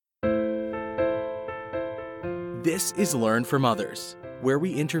This is Learn from Others, where we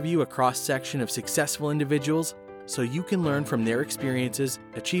interview a cross-section of successful individuals so you can learn from their experiences,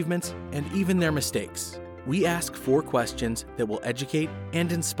 achievements, and even their mistakes. We ask 4 questions that will educate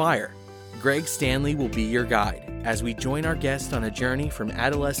and inspire. Greg Stanley will be your guide as we join our guest on a journey from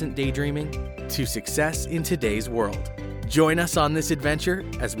adolescent daydreaming to success in today's world. Join us on this adventure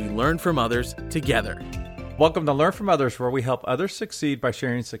as we learn from others together. Welcome to Learn from Others, where we help others succeed by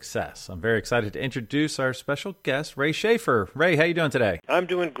sharing success. I'm very excited to introduce our special guest, Ray Schaefer. Ray, how you doing today? I'm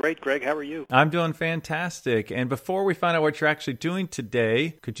doing great, Greg. How are you? I'm doing fantastic. And before we find out what you're actually doing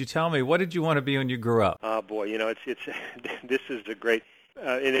today, could you tell me, what did you want to be when you grew up? Oh, boy, it's this is a great...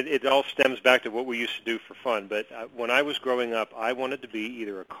 and it all stems back to what we used to do for fun. But when I was growing up, I wanted to be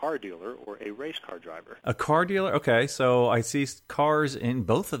either a car dealer or a race car driver. A car dealer? Okay, so I see cars in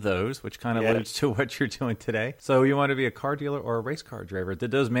both of those, which kind of leads to what you're doing today. So you want to be a car dealer or a race car driver.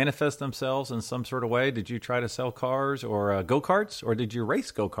 Did those manifest themselves in some sort of way? Did you try to sell cars or go-karts, or did you race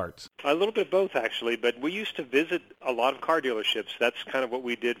go-karts? A little bit of both, actually. But we used to visit a lot of car dealerships. That's kind of what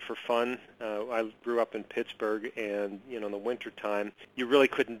we did for fun. I grew up in Pittsburgh, and in the wintertime, you really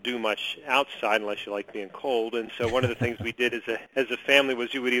couldn't do much outside unless you liked being cold. And so one of the things we did as a family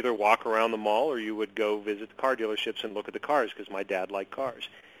was you would either walk around the mall or you would go visit the car dealerships and look at the cars, because my dad liked cars.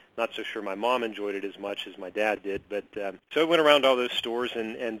 Not so sure my mom enjoyed it as much as my dad did, but so I went around all those stores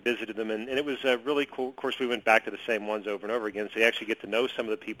and visited them, and it was really cool. Of course, we went back to the same ones over and over again, so you actually get to know some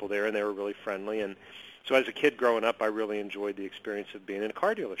of the people there, and they were really friendly. And so as a kid growing up, I really enjoyed the experience of being in a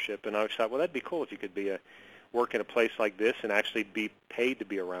car dealership, and I always thought, well, that'd be cool if you could work in a place like this and actually be paid to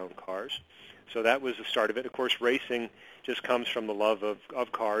be around cars. So that was the start of it. Of course, racing just comes from the love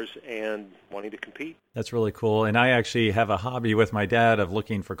of cars and wanting to compete. That's really cool. And I actually have a hobby with my dad of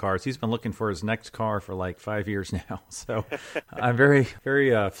looking for cars. He's been looking for his next car for like 5 years now. So I'm very,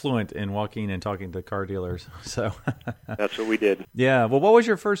 very fluent in walking and talking to car dealers. So that's what we did. Yeah. Well, what was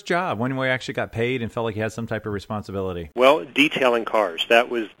your first job? When we actually got paid and felt like you had some type of responsibility? Well, detailing cars. That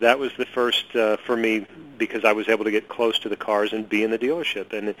was the first for me, because I was able to get close to the cars and be in the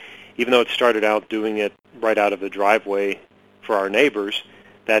dealership. And even though it started out doing it right out of the driveway for our neighbors,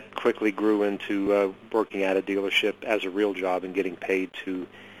 that quickly grew into working at a dealership as a real job and getting paid to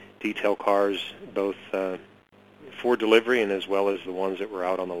detail cars, both for delivery and as well as the ones that were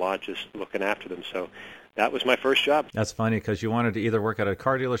out on the lot just looking after them. So that was my first job. That's funny, because you wanted to either work at a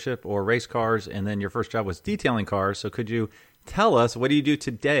car dealership or race cars, and then your first job was detailing cars. So could you tell us, what do you do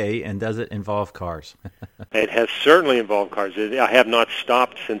today, and does it involve cars? It has certainly involved cars. I have not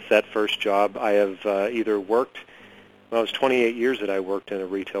stopped since that first job. I have either worked, well, it was 28 years that I worked in a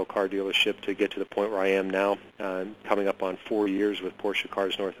retail car dealership to get to the point where I am now. Coming up on 4 years with Porsche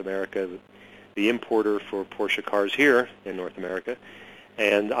Cars North America, the importer for Porsche cars here in North America.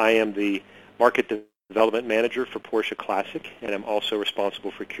 And I am the market development manager for Porsche Classic, and I'm also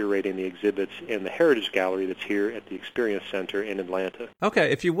responsible for curating the exhibits in the Heritage Gallery that's here at the Experience Center in Atlanta.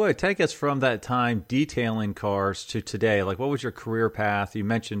 Okay, if you would, take us from that time detailing cars to today. Like, what was your career path? You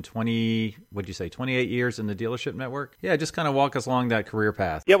mentioned 28 years in the dealership network? Yeah, just kind of walk us along that career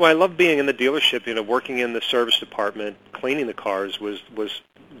path. Yeah, well, I love being in the dealership. Working in the service department, cleaning the cars was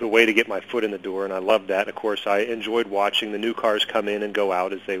the way to get my foot in the door, and I loved that. And of course, I enjoyed watching the new cars come in and go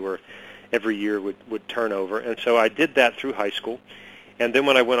out as they were every year would turn over. And so I did that through high school. And then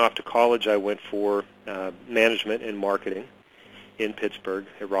when I went off to college, I went for management and marketing in Pittsburgh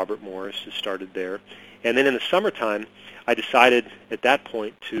at Robert Morris. It started there. And then in the summertime, I decided at that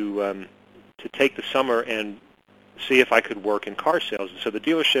point to take the summer and see if I could work in car sales. And so the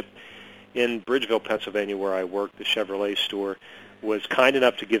dealership in Bridgeville, Pennsylvania, where I worked, the Chevrolet store, was kind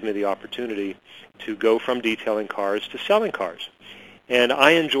enough to give me the opportunity to go from detailing cars to selling cars. And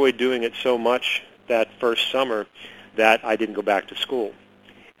I enjoyed doing it so much that first summer that I didn't go back to school.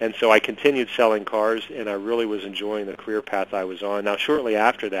 And so I continued selling cars, and I really was enjoying the career path I was on. Now, shortly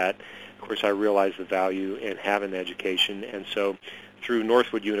after that, of course, I realized the value in having education. And so through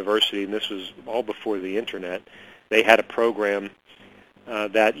Northwood University, and this was all before the Internet, they had a program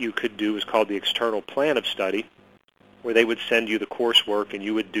that you could do. It was called the External Plan of Study, where they would send you the coursework, and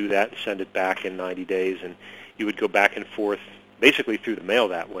you would do that and send it back in 90 days, and you would go back and forth basically through the mail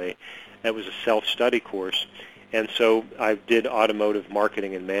that way. That was a self-study course. And so I did automotive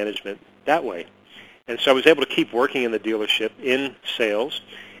marketing and management that way. And so I was able to keep working in the dealership in sales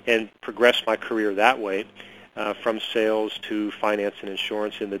and progress my career that way, from sales to finance and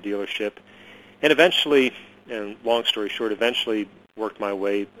insurance in the dealership. And eventually, and long story short, eventually worked my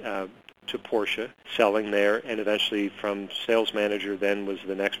way to Porsche, selling there, and eventually from sales manager then was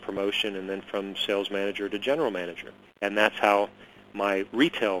the next promotion, and then from sales manager to general manager. And that's how my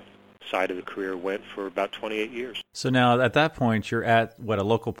retail side of the career went for about 28 years. So now at that point, you're at, a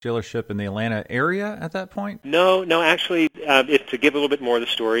local dealership in the Atlanta area at that point? No, actually, to give a little bit more of the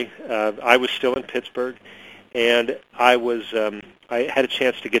story, I was still in Pittsburgh, and I had a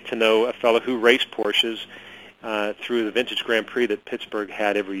chance to get to know a fellow who raced Porsches through the Vintage Grand Prix that Pittsburgh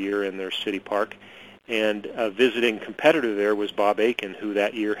had every year in their city park. And a visiting competitor there was Bob Aiken, who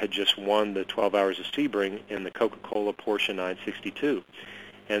that year had just won the 12 Hours of Sebring in the Coca-Cola Porsche 962.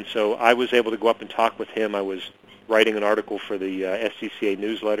 And so I was able to go up and talk with him. I was writing an article for the SCCA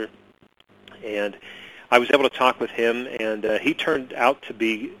newsletter, and I was able to talk with him, and he turned out to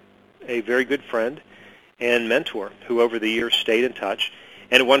be a very good friend and mentor who over the years stayed in touch,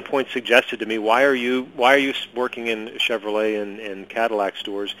 and at one point suggested to me, why are you working in Chevrolet and Cadillac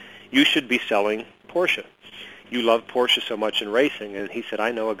stores? You should be selling Porsche. You love Porsche so much in racing. And he said,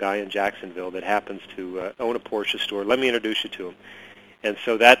 I know a guy in Jacksonville that happens to own a Porsche store. Let me introduce you to him. And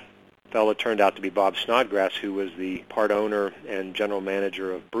so that fellow turned out to be Bob Snodgrass, who was the part owner and general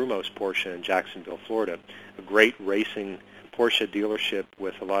manager of Brumos Porsche in Jacksonville, Florida, a great racing Porsche dealership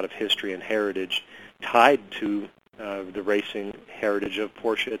with a lot of history and heritage tied to the racing heritage of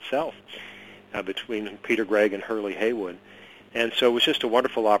Porsche itself, between Peter Gregg and Hurley Haywood. And so it was just a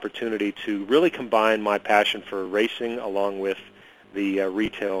wonderful opportunity to really combine my passion for racing along with the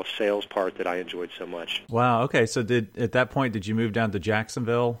retail sales part that I enjoyed so much. Wow. Okay. So at that point, did you move down to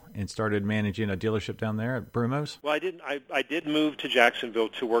Jacksonville and started managing a dealership down there at Brumos? Well, I didn't. I did move to Jacksonville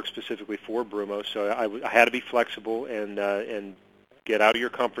to work specifically for Brumos, so I had to be flexible and get out of your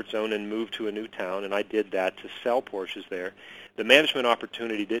comfort zone and move to a new town, and I did that to sell Porsches there. The management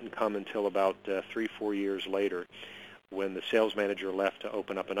opportunity didn't come until about 3-4 years later. When the sales manager left to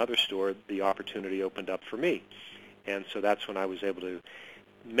open up another store, the opportunity opened up for me. And so that's when I was able to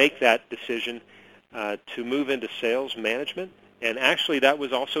make that decision to move into sales management. And actually that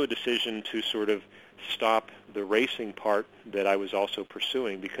was also a decision to sort of stop the racing part that I was also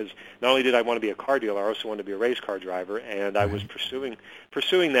pursuing, because not only did I want to be a car dealer, I also wanted to be a race car driver, and I was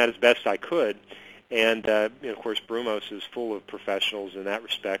pursuing that as best I could. And of course, Brumos is full of professionals in that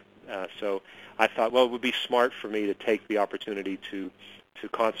respect. So I thought, well, it would be smart for me to take the opportunity to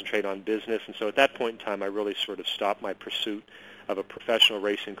concentrate on business. And so at that point in time, I really sort of stopped my pursuit of a professional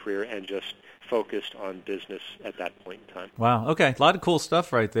racing career and just focused on business at that point in time. Wow. Okay. A lot of cool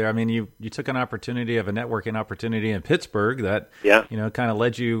stuff right there. I mean, you took an opportunity of a networking opportunity in Pittsburgh that, kind of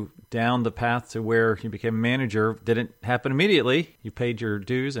led you down the path to where you became a manager. Didn't happen immediately. You paid your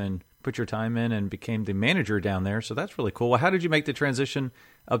dues and put your time in and became the manager down there. So that's really cool. Well, how did you make the transition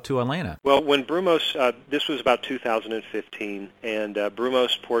up to Atlanta? Well, when Brumos, this was about 2015, and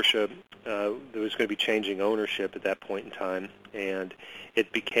Brumos Porsche, there was going to be changing ownership at that point in time, and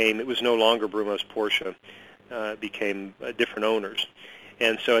it was no longer Brumos Porsche, became different owners.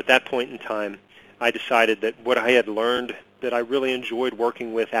 And so at that point in time, I decided that what I had learned that I really enjoyed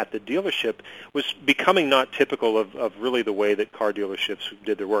working with at the dealership was becoming not typical of really the way that car dealerships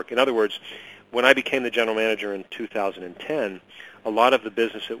did their work. In other words, when I became the general manager in 2010, a lot of the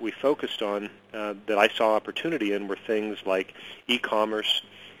business that we focused on that I saw opportunity in were things like e-commerce,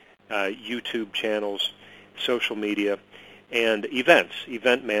 YouTube channels, social media, and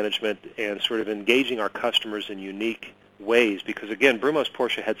event management, and sort of engaging our customers in unique ways, because again, Brumos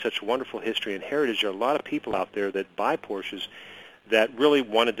Porsche had such a wonderful history and heritage. There are a lot of people out there that buy Porsches that really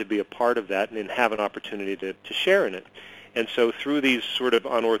wanted to be a part of that and have an opportunity to share in it. And so through these sort of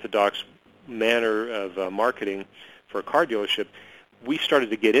unorthodox manner of marketing for a car dealership, we started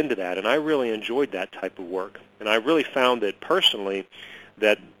to get into that, and I really enjoyed that type of work. And I really found that personally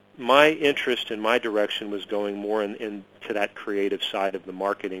that my interest and my direction was going more into that creative side of the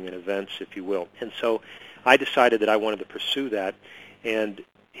marketing and events, if you will. And so I decided that I wanted to pursue that, and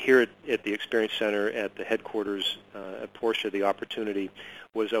here at the Experience Center at the headquarters at Porsche, the opportunity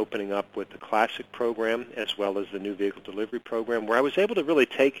was opening up with the Classic program as well as the New Vehicle Delivery program, where I was able to really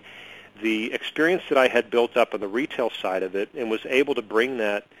take the experience that I had built up on the retail side of it and was able to bring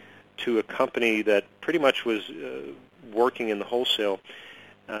that to a company that pretty much was working in the wholesale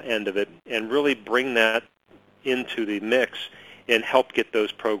end of it, and really bring that into the mix and help get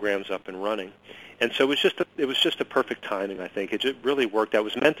those programs up and running. And so it was just a perfect timing, I think. It just really worked out. It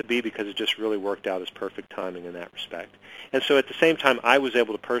was meant to be because it just really worked out as perfect timing in that respect. And so at the same time, I was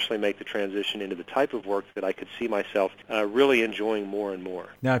able to personally make the transition into the type of work that I could see myself really enjoying more and more.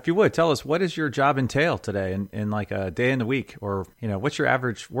 Now, if you would, tell us, what does your job entail today in like a day in the week, or what's your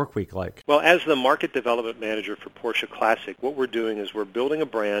average work week like? Well, as the market development manager for Porsche Classic, what we're doing is we're building a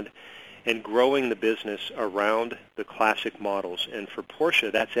brand and growing the business around the classic models. And for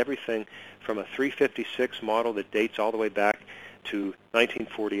Porsche, that's everything from a 356 model that dates all the way back to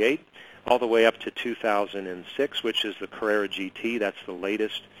 1948, all the way up to 2006, which is the Carrera GT. That's the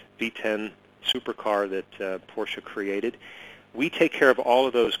latest V10 supercar that Porsche created. We take care of all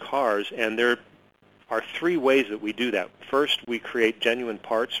of those cars, and there are three ways that we do that. First, we create genuine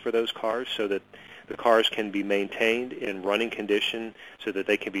parts for those cars so that the cars can be maintained in running condition so that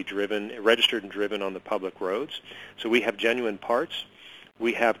they can be registered and driven on the public roads. So we have genuine parts.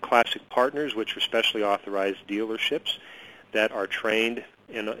 We have classic partners, which are specially authorized dealerships that are trained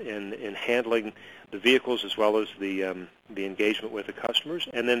in handling the vehicles as well as the engagement with the customers.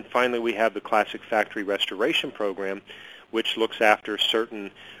 And then finally, we have the classic factory restoration program, which looks after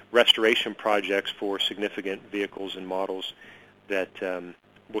certain restoration projects for significant vehicles and models that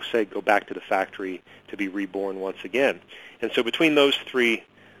we'll say go back to the factory to be reborn once again. And so between those three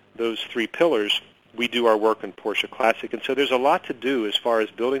pillars, we do our work in Porsche Classic. And so there's a lot to do as far as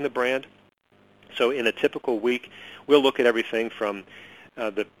building the brand. So in a typical week, we'll look at everything from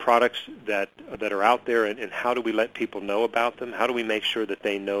the products that are out there and how do we let people know about them? How do we make sure that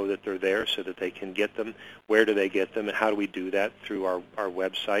they know that they're there so that they can get them? Where do they get them? And how do we do that? Through our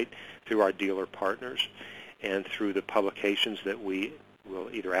website, through our dealer partners, and through the publications that we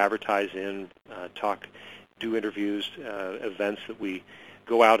will either advertise in, do interviews, events that we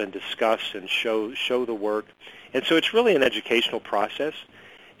go out and discuss and show the work. And so it's really an educational process,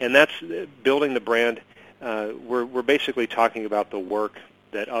 and that's building the brand. We're basically talking about the work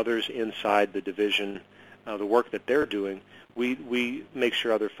that others inside the division, the work that they're doing. We make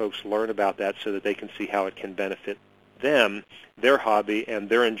sure other folks learn about that so that they can see how it can benefit them, their hobby, and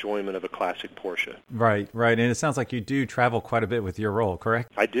their enjoyment of a classic Porsche. Right. And it sounds like you do travel quite a bit with your role,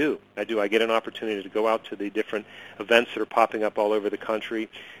 correct? I do. I get an opportunity to go out to the different events that are popping up all over the country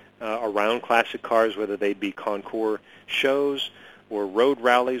around classic cars, whether they be concours shows or road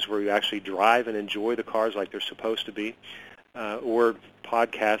rallies where you actually drive and enjoy the cars like they're supposed to be, or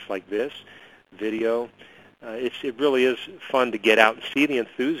podcasts like this, video. It really is fun to get out and see the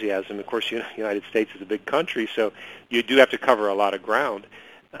enthusiasm. Of course, the United States is a big country, so you do have to cover a lot of ground.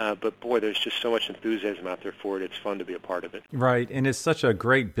 But, boy, there's just so much enthusiasm out there for it. It's fun to be a part of it. Right, and it's such a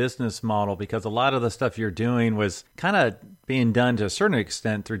great business model because a lot of the stuff you're doing was kind of being done to a certain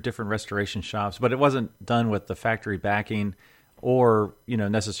extent through different restoration shops, but it wasn't done with the factory backing or,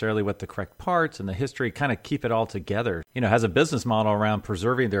 necessarily with the correct parts and the history, kind of keep it all together. Has a business model around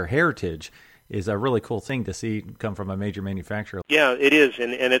preserving their heritage is a really cool thing to see come from a major manufacturer. Yeah, it is,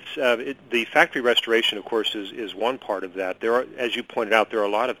 and it's the factory restoration, of course, is one part of that. There are, as you pointed out, there are a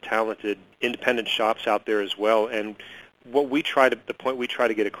lot of talented independent shops out there as well, and the point we try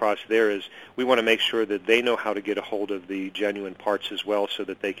to get across there is we want to make sure that they know how to get a hold of the genuine parts as well so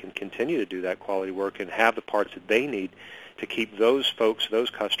that they can continue to do that quality work and have the parts that they need to keep those folks, those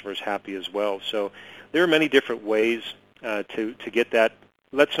customers happy as well. So there are many different ways to get that.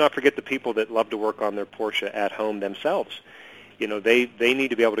 Let's not forget the people that love to work on their Porsche at home themselves. They need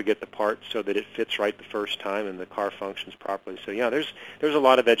to be able to get the part so that it fits right the first time and the car functions properly. So yeah, there's a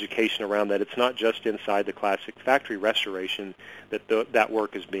lot of education around that. It's not just inside the classic factory restoration that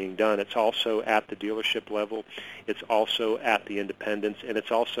work is being done. It's also at the dealership level. It's also at the independents, and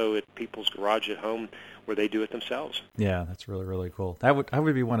it's also at people's garage at home where they do it themselves. Yeah, that's really, really cool. I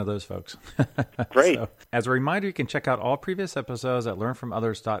would be one of those folks. Great. So, as a reminder, you can check out all previous episodes at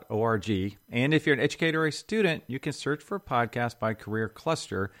learnfromothers.org. And if you're an educator or a student, you can search for podcasts by Career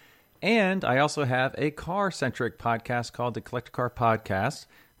Cluster. And I also have a car-centric podcast called the Collect a Car Podcast,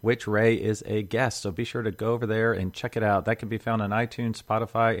 which Ray is a guest. So be sure to go over there and check it out. That can be found on iTunes,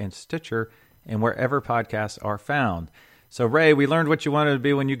 Spotify, and Stitcher, and wherever podcasts are found. So, Ray, we learned what you wanted to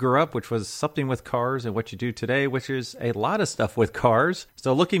be when you grew up, which was something with cars, and what you do today, which is a lot of stuff with cars.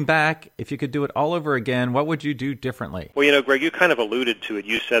 So looking back, if you could do it all over again, what would you do differently? Well, Greg, you kind of alluded to it.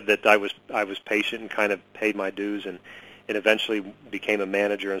 You said that I was patient and kind of paid my dues and eventually became a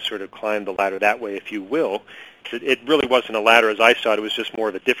manager and sort of climbed the ladder that way, if you will. It really wasn't a ladder as I saw it. It was just more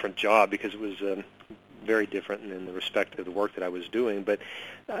of a different job because it was very different in the respect of the work that I was doing. But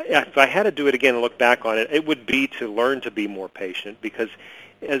if I had to do it again and look back on it, it would be to learn to be more patient because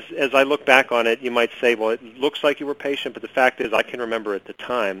as I look back on it, you might say, well, it looks like you were patient, but the fact is I can remember at the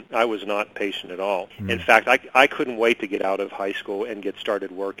time I was not patient at all. Mm-hmm. In fact, I couldn't wait to get out of high school and get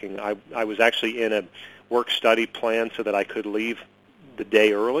started working. I was actually in a work-study plan so that I could leave the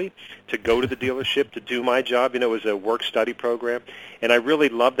day early to go to the dealership to do my job. It was a work-study program, and I really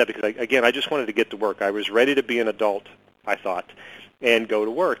loved that because, I just wanted to get to work. I was ready to be an adult, I thought, and go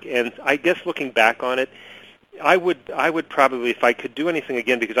to work. And I guess looking back on it, I would probably, if I could do anything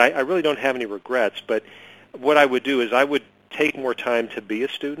again, because I really don't have any regrets, but what I would do is I would take more time to be a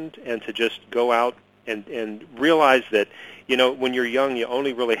student and to just go out and realize that, when you're young, you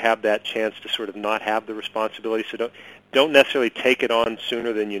only really have that chance to sort of not have the responsibility. So don't necessarily take it on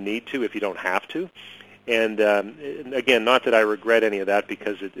sooner than you need to if you don't have to. And again, not that I regret any of that,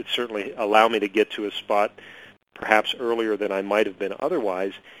 because it certainly allowed me to get to a spot perhaps earlier than I might have been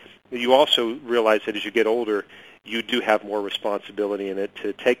otherwise. You also realize that as you get older, you do have more responsibility in it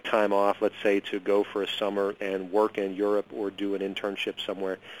to take time off, let's say to go for a summer and work in Europe or do an internship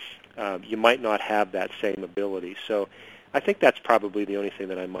somewhere. You might not have that same ability. So I think that's probably the only thing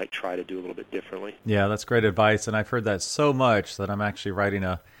that I might try to do a little bit differently. Yeah, that's great advice. And I've heard that so much that I'm actually writing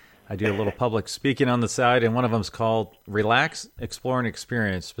I do a little public speaking on the side, and one of them is called Relax, Explore, and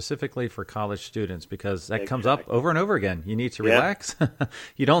Experience, specifically for college students, because that comes up over and over again. You need to relax.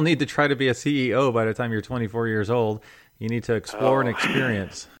 You don't need to try to be a CEO by the time you're 24 years old. You need to explore and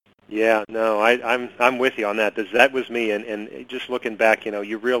experience. Yeah, no, I'm with you on that. That was me, and just looking back,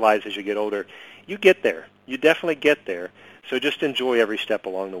 you realize as you get older, you get there. You definitely get there. So just enjoy every step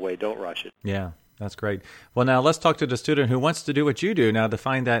along the way. Don't rush it. Yeah. That's great. Well, now let's talk to the student who wants to do what you do. Now,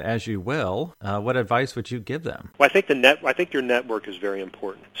 define that as you will. What advice would you give them? Well, I think your network is very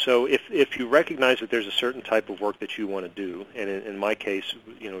important. So if you recognize that there's a certain type of work that you want to do, and in my case,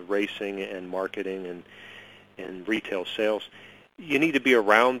 racing and marketing and retail sales, you need to be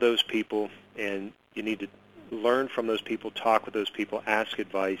around those people, and you need to learn from those people, talk with those people, ask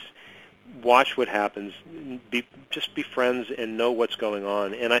advice, watch what happens, just be friends and know what's going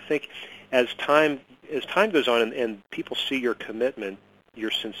on. And I think as time goes on and people see your commitment,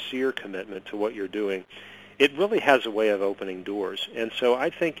 your sincere commitment to what you're doing, it really has a way of opening doors. And so I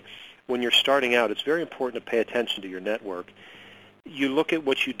think when you're starting out, it's very important to pay attention to your network. You look at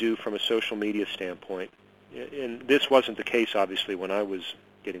what you do from a social media standpoint. And this wasn't the case, obviously, when I was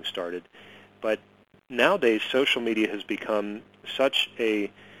getting started. But nowadays, social media has become such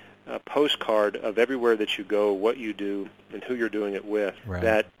a postcard of everywhere that you go, what you do, and who you're doing it with,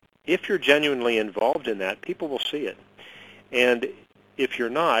 that if you're genuinely involved in that, people will see it. And if you're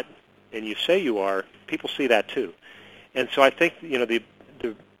not, and you say you are, people see that too. And so I think the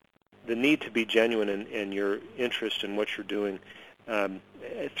need to be genuine in your interest in what you're doing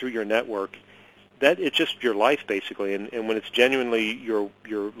through your network, that it's just your life basically. And when it's genuinely your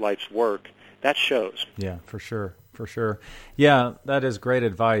life's work, that shows. Yeah, for sure. For sure. Yeah, that is great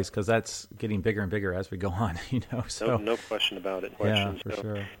advice, because that's getting bigger and bigger as we go on, So No question about it. Yeah, for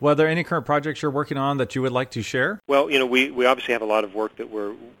sure. Well, are there any current projects you're working on that you would like to share? Well, we obviously have a lot of work that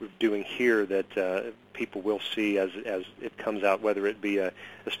we're doing here that people will see as it comes out, whether it be a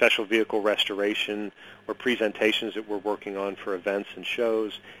special vehicle restoration or presentations that we're working on for events and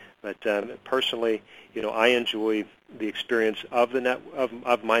shows. But personally, I enjoy the experience of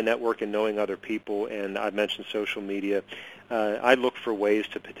of my network and knowing other people. And I've mentioned social media. I look for ways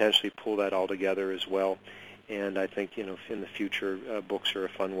to potentially pull that all together as well. And I think in the future, books are a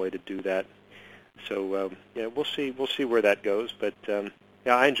fun way to do that. So we'll see where that goes. But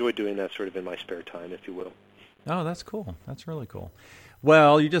I enjoy doing that sort of in my spare time, if you will. Oh, that's cool. That's really cool.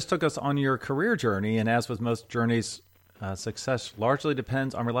 Well, you just took us on your career journey, and as with most journeys, success largely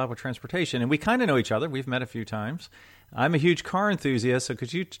depends on reliable transportation. And we kind of know each other. We've met a few times. I'm a huge car enthusiast, so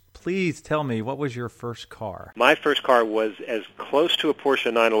could you please tell me, what was your first car? My first car was as close to a Porsche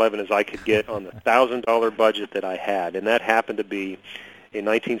 911 as I could get on the $1,000 budget that I had, and that happened to be a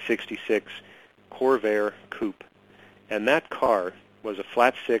 1966 Corvair Coupe. And that car was a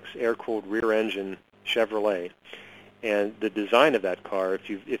flat-six air-cooled rear-engine Chevrolet. And the design of that car, if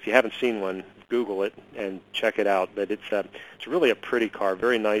you haven't seen one, Google it and check it out. But it's really a pretty car,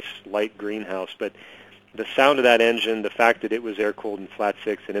 very nice light greenhouse. But the sound of that engine, the fact that it was air-cooled and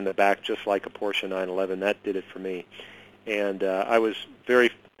flat-six and in the back just like a Porsche 911, that did it for me. And I was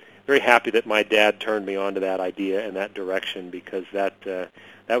very, very happy that my dad turned me on to that idea and that direction, because that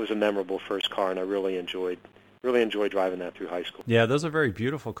was a memorable first car, and I really enjoyed driving that through high school. Yeah, those are very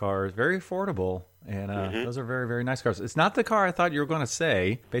beautiful cars, very affordable, and those are very, very nice cars. It's not the car I thought you were going to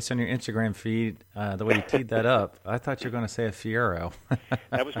say, based on your Instagram feed, the way you teed that up. I thought you were going to say a Fiero.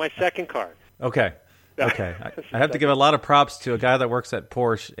 That was my second car. Okay. I have to give a lot of props to a guy that works at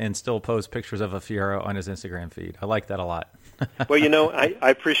Porsche and still posts pictures of a Fiero on his Instagram feed. I like that a lot. Well, I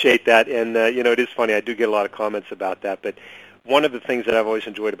appreciate that, and it is funny. I do get a lot of comments about that, but one of the things that I've always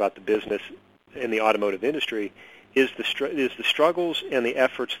enjoyed about the business in the automotive industry is the struggles and the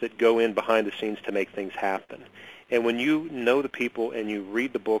efforts that go in behind the scenes to make things happen. And when you know the people and you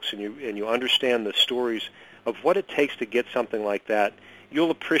read the books and you understand the stories of what it takes to get something like that,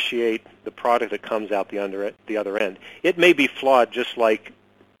 you'll appreciate the product that comes out the other end. It may be flawed, just like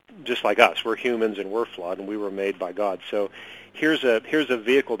just like us. We're humans and we're flawed, and we were made by God. So here's a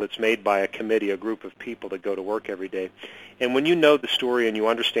vehicle that's made by a committee, a group of people that go to work every day. And when you know the story and you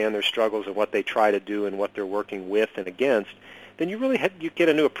understand their struggles and what they try to do and what they're working with and against, then you really you get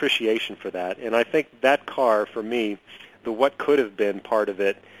a new appreciation for that. And I think that car, for me, the what could have been part of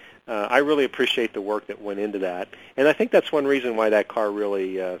it, I really appreciate the work that went into that. And I think that's one reason why that car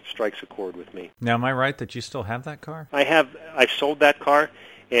really strikes a chord with me. Now, am I right that you still have that car? I sold that car,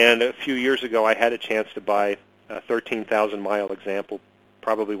 and a few years ago I had a chance to buy a 13,000-mile example,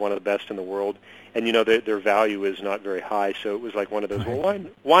 probably one of the best in the world. And, their value is not very high, so it was like one of those, well,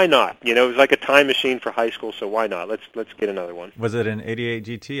 why not? It was like a time machine for high school, so why not? Let's get another one. Was it an 88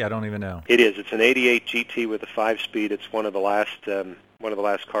 GT? I don't even know. It is. It's an 88 GT with a 5-speed. It's one of the last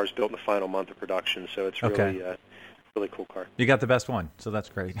cars built in the final month of production, so it's really really cool car. You got the best one, so that's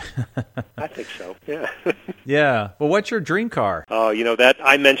great. I think so, yeah. Yeah. Well, what's your dream car? Oh, that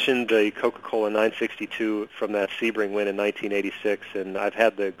I mentioned the Coca-Cola 962 from that Sebring win in 1986, and I've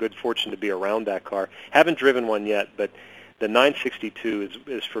had the good fortune to be around that car. Haven't driven one yet, but the 962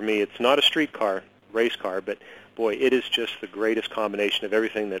 is for me, it's not a street car, race car, but boy, it is just the greatest combination of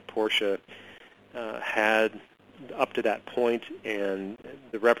everything that Porsche had up to that point, and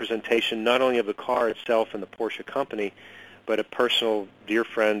the representation not only of the car itself and the Porsche company, but a personal dear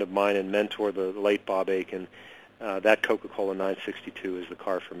friend of mine and mentor, the late Bob Aiken. That Coca-Cola 962 is the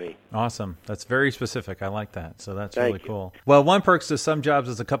car for me. Awesome. That's very specific. I like that. So that's Thank really you. cool. Well, one perks to some jobs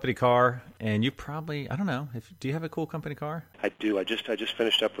is a company car, and you probably, I don't know, do you have a cool company car? I do. I just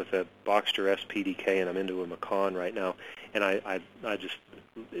finished up with a Boxster SPDK, and I'm into a Macan right now. And I just,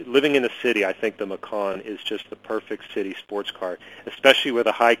 living in the city, I think the Macan is just the perfect city sports car, especially with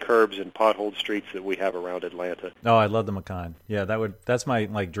the high curbs and potholed streets that we have around Atlanta. Oh, I love the Macan. Yeah, that's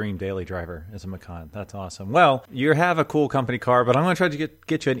my dream daily driver is a Macan. That's awesome. Well, you have a cool company car, but I'm going to try to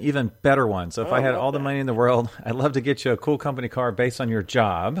get you an even better one. So if I had all the money in the world, I'd love to get you a cool company car based on your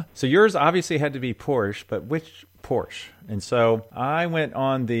job. So yours obviously had to be Porsche, but which Porsche? And so I went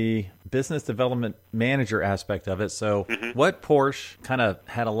on the business development manager aspect of it. So what Porsche kind of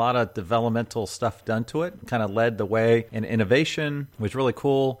had a lot of developmental stuff done to it, kind of led the way in innovation, was really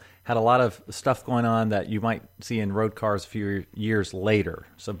cool, had a lot of stuff going on that you might see in road cars a few years later.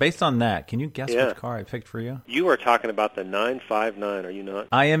 So based on that, can you guess which car I picked for you? You are talking about the 959, are you not?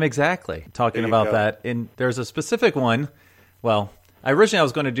 I am exactly talking about that. And there's a specific one, well, originally I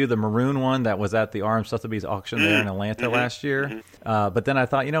was going to do the maroon one that was at the Arms Sotheby's auction there in Atlanta last year. But then I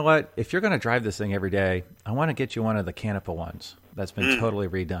thought, you know what? If you're going to drive this thing every day, I want to get you one of the Canepa ones that's been totally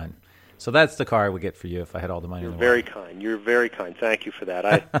redone. So that's the car I would get for you if I had all the money in the world. You're very kind. You're very kind. Thank you for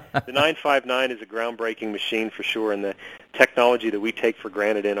that. The 959 is a groundbreaking machine for sure, and the technology that we take for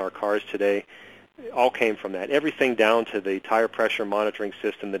granted in our cars today all came from that. Everything down to the tire pressure monitoring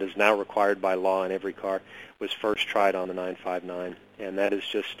system that is now required by law in every car was first tried on the 959. And that is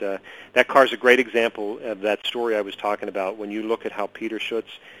just, that car is a great example of that story I was talking about. When you look at how Peter Schutz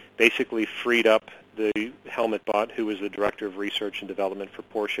basically freed up the helmet bot, who was the director of research and development for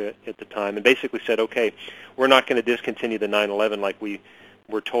Porsche at the time, and basically said, okay, we're not going to discontinue the 911 like we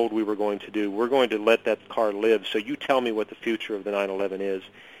were told we were going to do. We're going to let that car live, so you tell me what the future of the 911 is.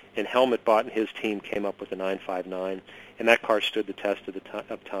 And Helmut Bott and his team came up with the 959, and that car stood the test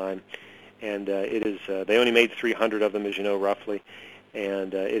of time. And it is they only made 300 of them, as you know, roughly,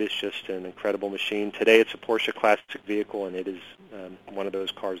 and it is just an incredible machine. Today it's a Porsche Classic vehicle, and it is one of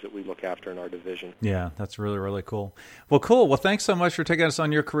those cars that we look after in our division. Yeah, that's really, really cool. Well, cool. Well, thanks so much for taking us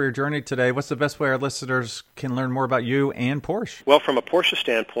on your career journey today. What's the best way our listeners can learn more about you and Porsche? Well, from a Porsche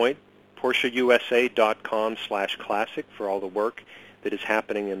standpoint, PorscheUSA.com/classic for all the work that is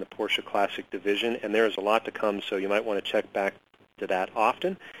happening in the Porsche Classic division, and there is a lot to come, so you might want to check back to that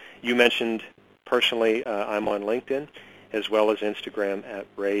often. You mentioned personally I'm on LinkedIn as well as Instagram at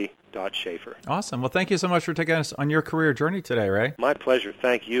ray.schaefer. Awesome. Well, thank you so much for taking us on your career journey today, Ray. My pleasure.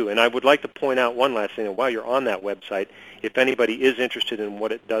 Thank you. And I would like to point out one last thing. And while you're on that website, if anybody is interested in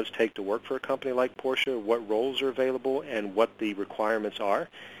what it does take to work for a company like Porsche, what roles are available, and what the requirements are,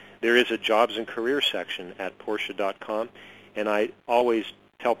 there is a jobs and careers section at Porsche.com. And I always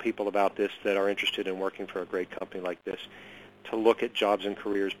tell people about this that are interested in working for a great company like this to look at jobs and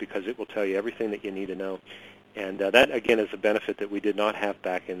careers, because it will tell you everything that you need to know. And that, again, is a benefit that we did not have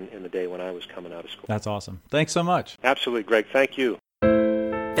back in the day when I was coming out of school. That's awesome. Thanks so much. Absolutely, Greg. Thank you.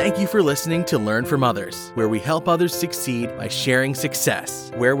 Thank you for listening to Learn from Others, where we help others succeed by sharing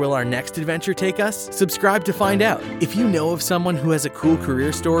success. Where will our next adventure take us? Subscribe to find out. If you know of someone who has a cool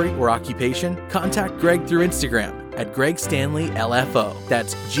career story or occupation, contact Greg through Instagram at Greg Stanley LFO.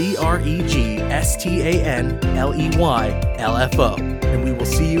 That's GregStanley LFO. And we will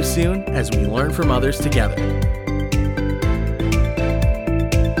see you soon as we learn from others together.